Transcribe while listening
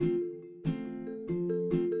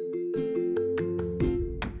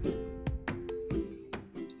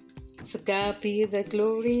To God be the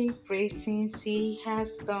glory, great things He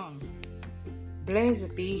has done.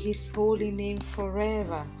 Blessed be His holy name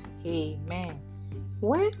forever. Amen.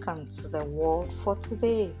 Welcome to the Word for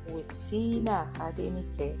Today with Sina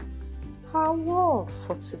Adenike. Our word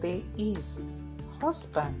for today is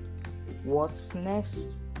husband. What's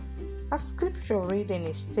next? Our scripture reading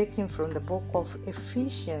is taken from the book of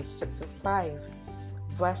Ephesians chapter 5,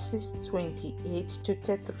 verses 28 to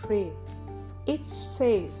 33. It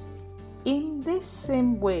says, "In this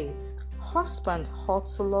same way, husbands ought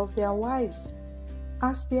to love their wives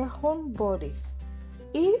as their own bodies.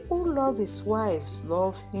 He who loves his wife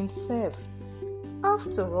loves himself.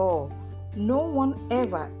 After all, no one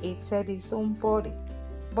ever hated his own body,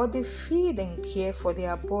 but they feed and care for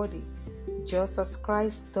their body, just as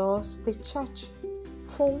Christ does the church.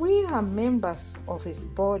 For we are members of his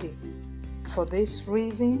body. For this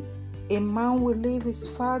reason, a man will leave his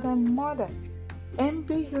father and mother and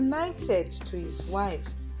be united to his wife,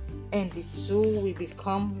 and the two will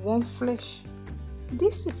become one flesh."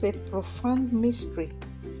 This is a profound mystery,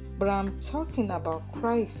 but I'm talking about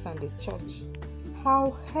Christ and the church.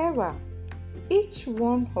 However, each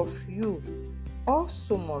one of you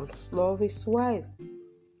also must love his wife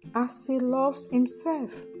as he loves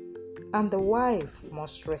himself, and the wife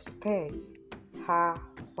must respect her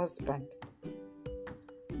husband.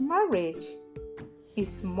 Marriage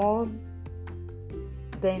is more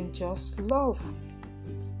than just love.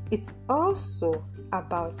 It's also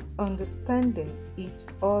about understanding each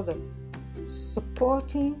other,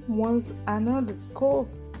 supporting one another's goals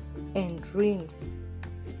and dreams,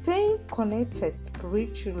 staying connected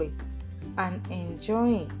spiritually, and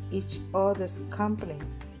enjoying each other's company.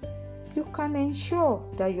 You can ensure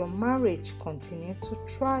that your marriage continues to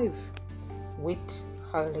thrive with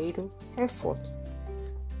a little effort.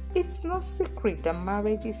 It's no secret that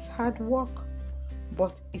marriage is hard work,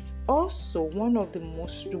 but it's also one of the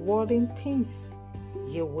most rewarding things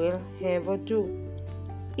you will ever do.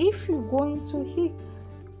 If you go into it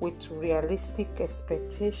with realistic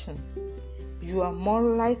expectations, you are more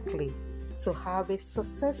likely to have a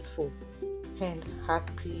successful and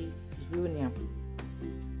happy union.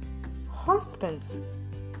 Husbands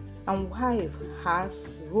and wives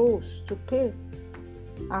has roles to play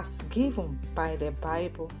as given by the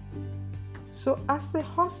Bible. So as a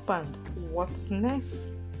husband, what's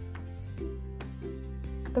next?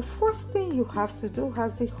 The first thing you have to do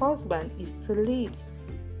as the husband is to lead.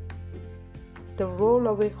 The role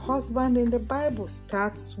of a husband in the Bible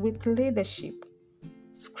starts with leadership.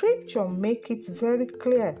 Scripture makes it very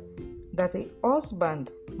clear that a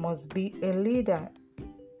husband must be a leader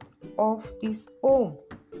of his home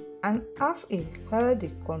and have a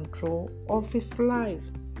healthy control of his life.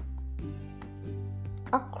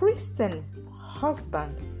 A Christian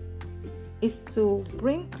husband is to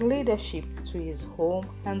bring leadership to his home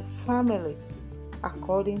and family,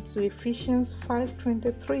 according to Ephesians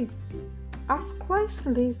 5:23. As Christ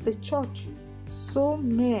leads the church, so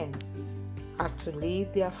men are to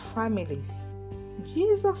lead their families.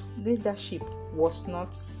 Jesus' leadership was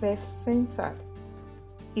not self-centered.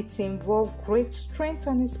 It involved great strength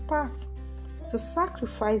on his part to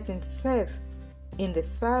sacrifice himself in the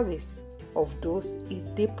service of those he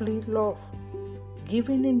deeply loved,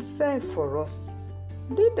 giving himself for us.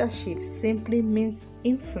 Leadership simply means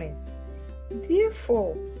influence.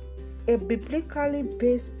 Therefore, a biblically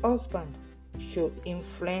based husband should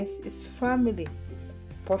influence his family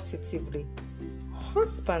positively.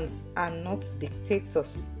 Husbands are not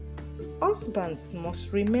dictators. Husbands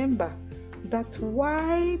must remember that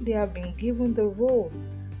while they have been given the role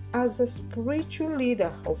as a spiritual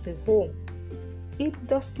leader of the home, it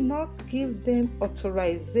does not give them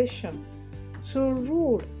authorization to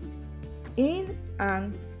rule in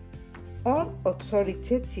an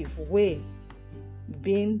unauthoritative way.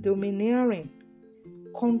 Being domineering,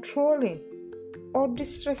 controlling, or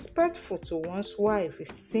disrespectful to one's wife is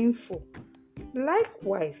sinful.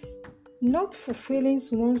 Likewise, not fulfilling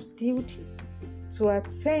one's duty to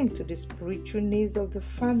attend to the spiritual needs of the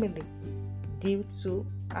family due to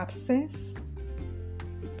absence,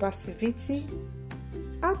 passivity,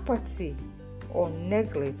 apathy, or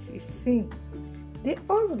neglect is sin. The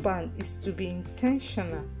husband is to be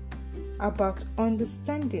intentional about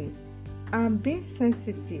understanding and being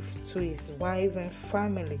sensitive to his wife and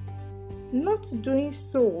family. Not doing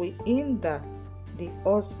so will hinder the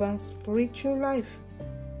husband's spiritual life.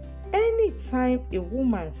 Anytime a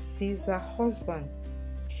woman sees her husband,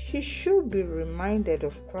 she should be reminded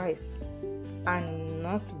of Christ and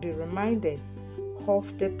not be reminded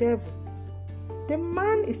of the devil. The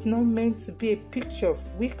man is not meant to be a picture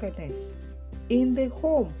of wickedness in the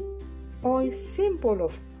home or a symbol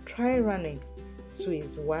of tyranny to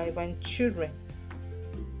his wife and children.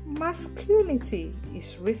 Masculinity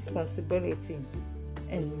is responsibility,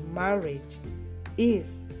 and marriage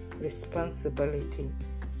is responsibility.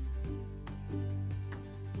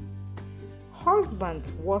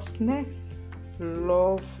 Husband was next.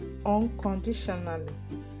 Love unconditionally.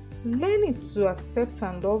 Learning to accept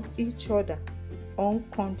and love each other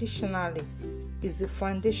unconditionally is the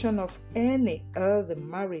foundation of any healthy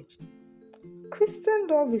marriage. Christian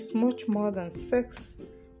love is much more than sex.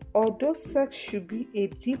 Although sex should be a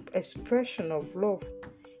deep expression of love,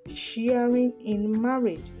 sharing in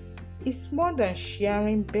marriage is more than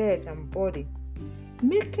sharing bed and body.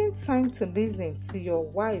 Making time to listen to your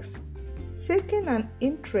wife, taking an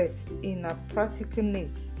interest in her practical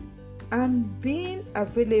needs, and being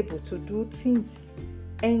available to do things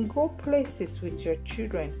and go places with your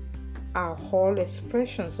children are all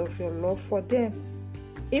expressions of your love for them.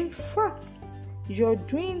 In fact, your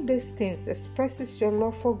doing these things expresses your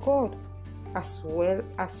love for God as well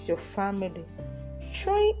as your family.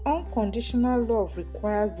 Showing unconditional love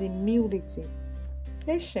requires humility,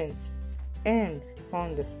 patience, and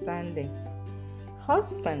understanding.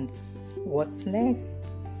 Husbands, what's next?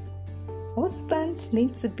 Husbands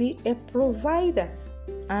need to be a provider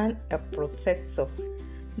and a protector.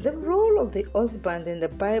 The role of the husband in the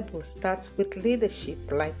Bible starts with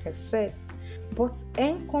leadership, like I said, but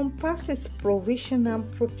encompasses provision and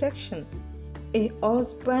protection. A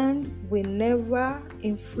husband will never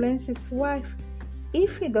influence his wife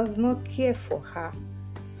if he does not care for her.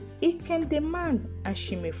 He can demand and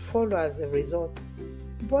she may follow as a result,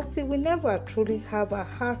 but he will never truly have her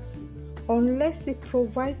heart unless he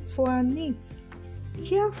provides for her needs,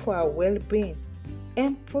 care for her well-being,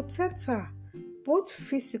 and protect her both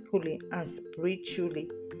physically and spiritually.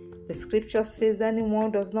 The scripture says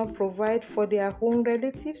anyone does not provide for their own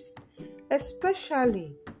relatives,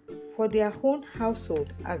 especially for their own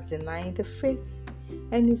household, as denying the faith,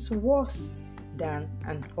 and is worse than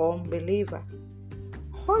an unbeliever.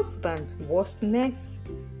 Husband, what's next?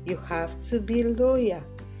 You have to be loyal.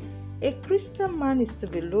 A Christian man is to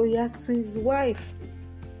be loyal to his wife.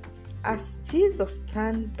 As Jesus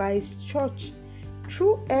stands by his church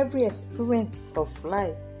through every experience of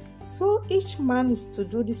life, so each man is to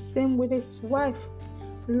do the same with his wife.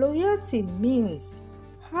 Loyalty means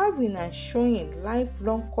having and showing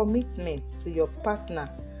lifelong commitments to your partner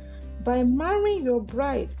by marrying your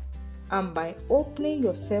bride and by opening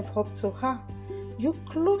yourself up to her. You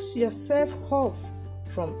close yourself off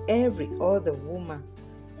from every other woman.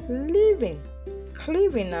 Living,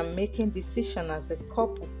 cleaving, and making decisions as a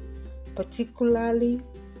couple, particularly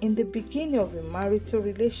in the beginning of a marital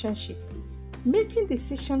relationship. Making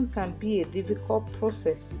decisions can be a difficult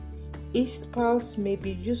process. Each spouse may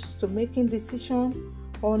be used to making decisions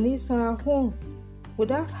on his or her own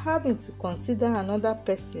without having to consider another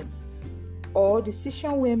person, or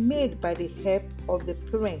decisions were made by the help of the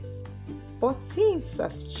parents. But things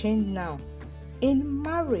has changed now. In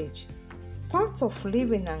marriage, part of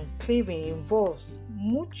living and cleaving involves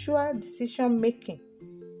mutual decision making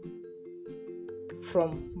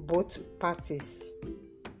from both parties.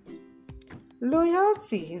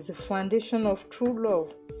 Loyalty is the foundation of true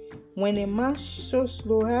love. When a man shows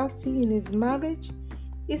loyalty in his marriage,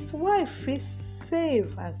 his wife is safe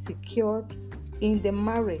and secured in the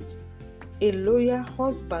marriage. A loyal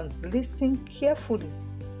husband listens carefully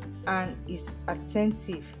and is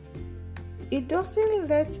attentive. He doesn't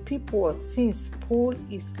let people or things pull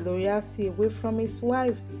his loyalty away from his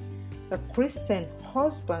wife. A Christian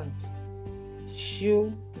husband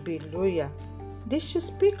should be loyal. They should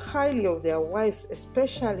speak highly of their wives,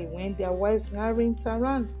 especially when their wives aren't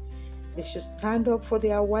around. They should stand up for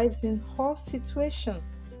their wives in all situations.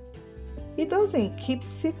 He doesn't keep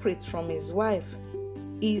secrets from his wife.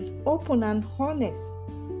 He is open and honest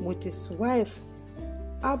with his wife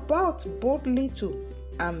about both little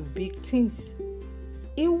and big things.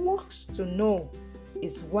 He works to know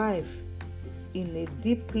his wife in a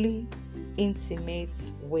deeply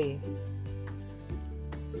intimate way.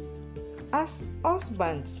 As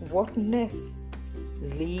husbands, what next?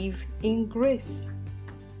 Live in grace.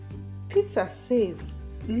 Peter says,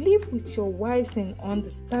 live with your wives in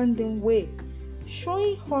understanding way,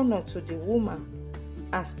 showing honor to the woman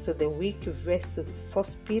as to the weak vessel. 1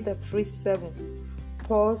 Peter 3:7.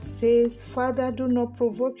 Paul says, Father, do not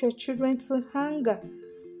provoke your children to anger,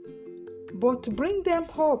 but bring them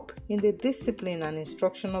up in the discipline and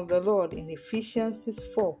instruction of the Lord, in Ephesians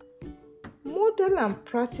 6:4. Model and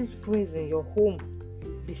practice grace in your home.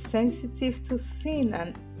 Be sensitive to sin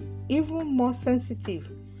and even more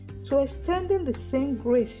sensitive to extending the same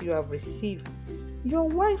grace you have received. Your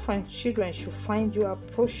wife and children should find you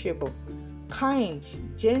approachable, kind,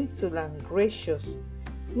 gentle, and gracious.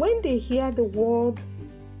 When they hear the word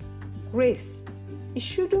grace, it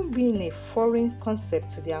shouldn't be in a foreign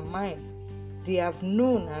concept to their mind. They have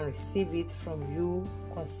known and received it from you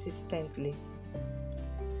consistently.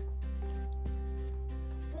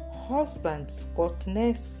 Husbands, what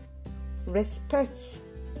next? Respect.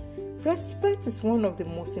 Respect is one of the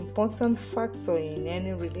most important factors in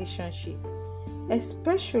any relationship,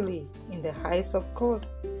 especially in the eyes of God.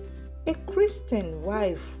 A Christian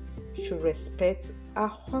wife should respect her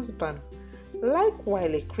husband.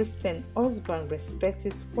 Likewise, a Christian husband respects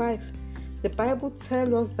his wife. The Bible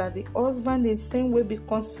tells us that the husband in the same way be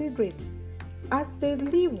considerate as they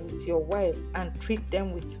live with your wife and treat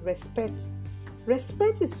them with respect.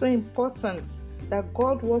 Respect is so important that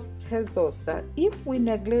God tells us that if we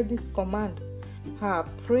neglect this command, our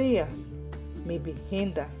prayers may be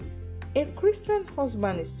hindered. A Christian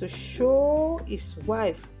husband is to show his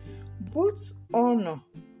wife both honor,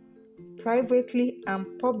 privately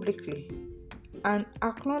and publicly, and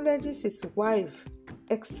acknowledges his wife's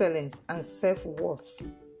excellence and self-worth.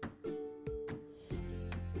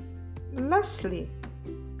 Lastly,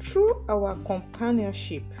 through our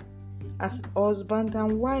companionship as husband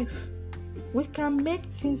and wife, we can make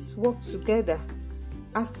things work together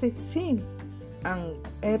as a team and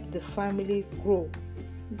help the family grow.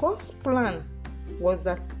 God's plan was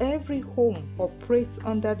that every home operates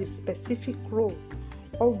under the specific role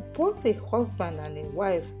of both a husband and a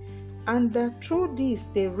wife, and that through this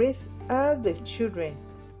they raise other children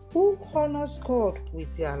who honors God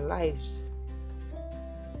with their lives.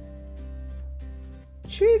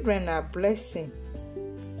 Children are blessing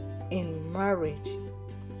in marriage,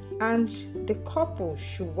 and the couple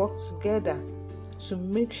should work together to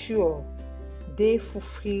make sure they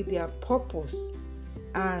fulfill their purpose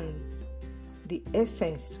and the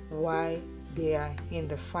essence why they are in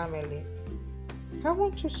the family. I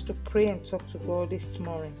want us to pray and talk to God this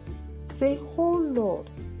morning. Say, "Oh Lord,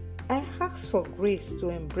 I ask for grace to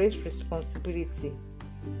embrace responsibility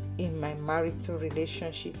in my marital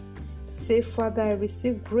relationship." Say, "Father, I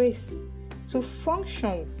receive grace to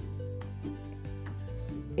function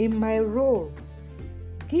in my role.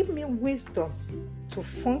 Give me wisdom to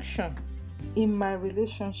function in my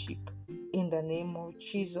relationship in the name of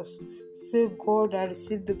Jesus." Say, "God, I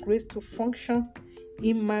receive the grace to function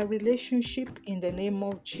in my relationship in the name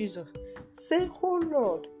of Jesus." Say, "Oh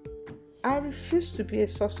Lord, I refuse to be a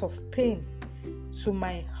source of pain to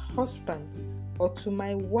my husband or to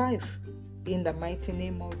my wife in the mighty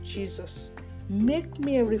name of Jesus. Make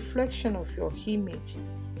me a reflection of your image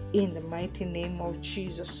in the mighty name of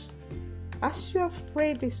Jesus." As you have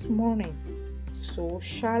prayed this morning, so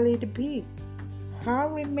shall it be. I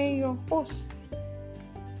remain your host,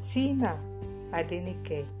 Tina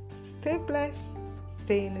Adenike. Stay blessed,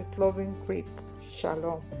 stay in His loving grip.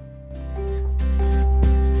 Shalom.